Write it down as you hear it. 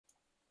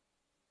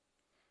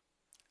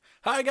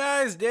Hi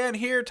guys, Dan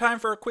here. Time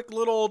for a quick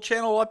little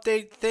channel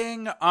update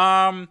thing.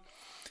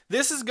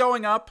 This is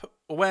going up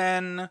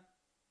when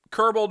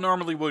Kerbal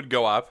normally would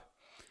go up,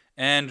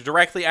 and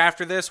directly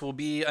after this will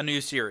be a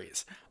new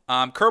series.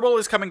 Kerbal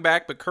is coming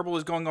back, but Kerbal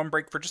is going on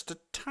break for just a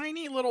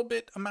tiny little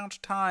bit amount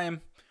of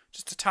time,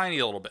 just a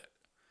tiny little bit.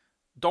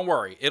 Don't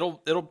worry,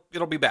 it'll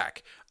be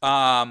back.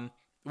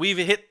 We've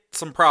hit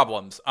some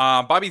problems.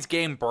 Bobby's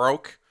game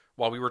broke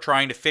while we were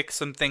trying to fix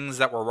some things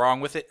that were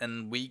wrong with it,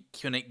 and we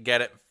couldn't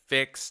get it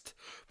fixed.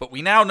 But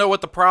we now know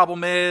what the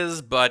problem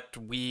is, but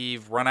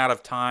we've run out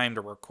of time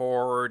to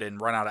record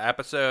and run out of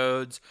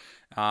episodes.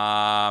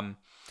 But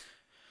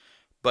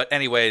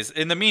anyways,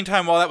 in the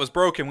meantime, while that was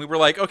broken, we were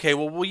like, okay,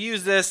 well, we'll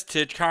use this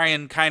to try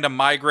and kind of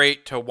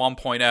migrate to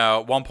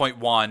 1.0,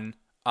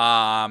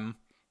 1.1,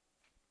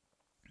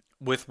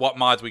 with what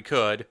mods we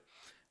could.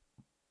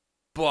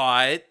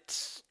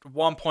 But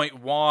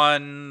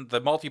 1.1,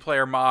 the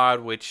multiplayer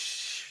mod,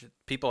 which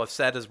people have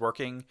said is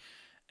working,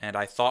 and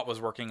I thought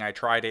was working, I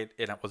tried it,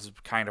 and it was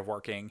kind of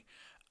working,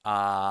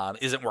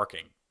 isn't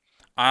working.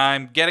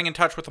 I'm getting in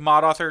touch with the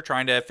mod author,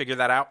 trying to figure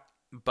that out,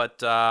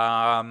 but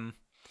I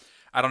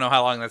don't know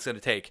how long that's going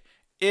to take.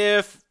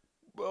 If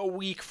a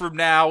week from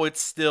now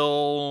it's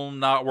still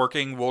not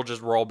working, we'll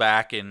just roll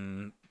back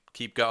and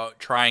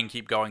try and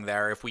keep going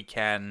there if we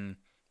can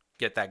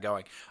get that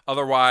going.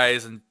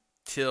 Otherwise,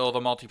 until the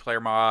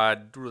multiplayer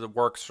mod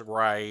works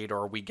right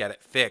or we get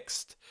it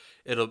fixed,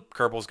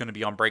 Kerbal's going to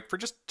be on break for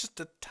just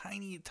a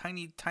tiny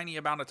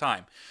amount of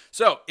time.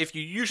 So if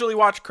you usually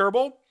watch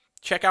Kerbal,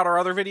 check out our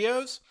other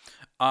videos.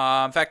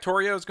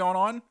 Factorio is going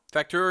on.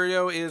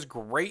 Factorio is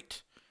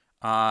great.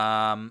 You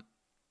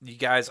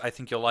guys, I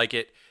think you'll like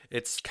it.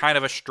 It's kind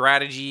of a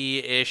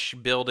strategy-ish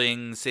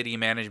building city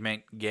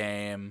management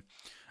game.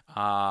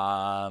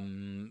 Yeah,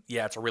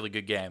 it's a really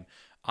good game.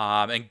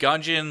 And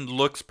Gungeon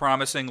looks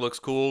promising, looks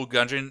cool.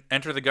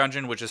 Enter the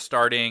Gungeon, which is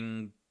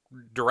starting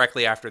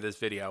directly after this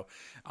video.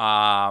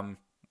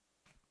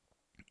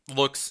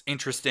 Looks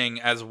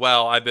interesting as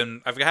well. I've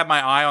had my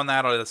eye on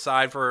that on the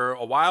side for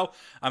a while.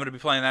 I'm going to be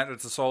playing that.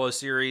 It's a solo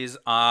series.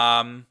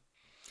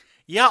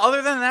 Yeah,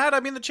 other than that,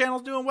 I mean, the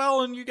channel's doing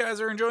well, and you guys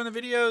are enjoying the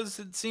videos,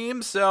 it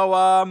seems.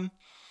 So,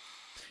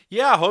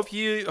 yeah,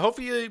 hopefully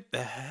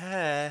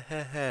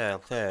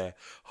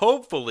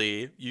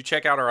you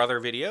check out our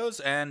other videos,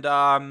 and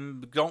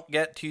don't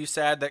get too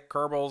sad that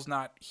Kerbal's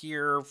not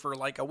here for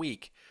like a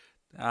week.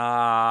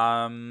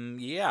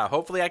 Yeah,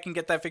 hopefully I can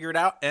get that figured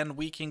out, and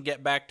we can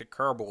get back to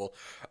Kerbal.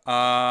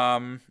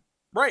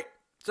 Right.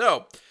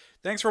 So,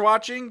 thanks for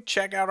watching.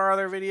 Check out our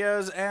other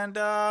videos,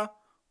 and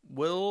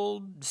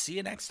we'll see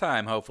you next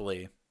time,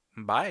 hopefully.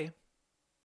 Bye.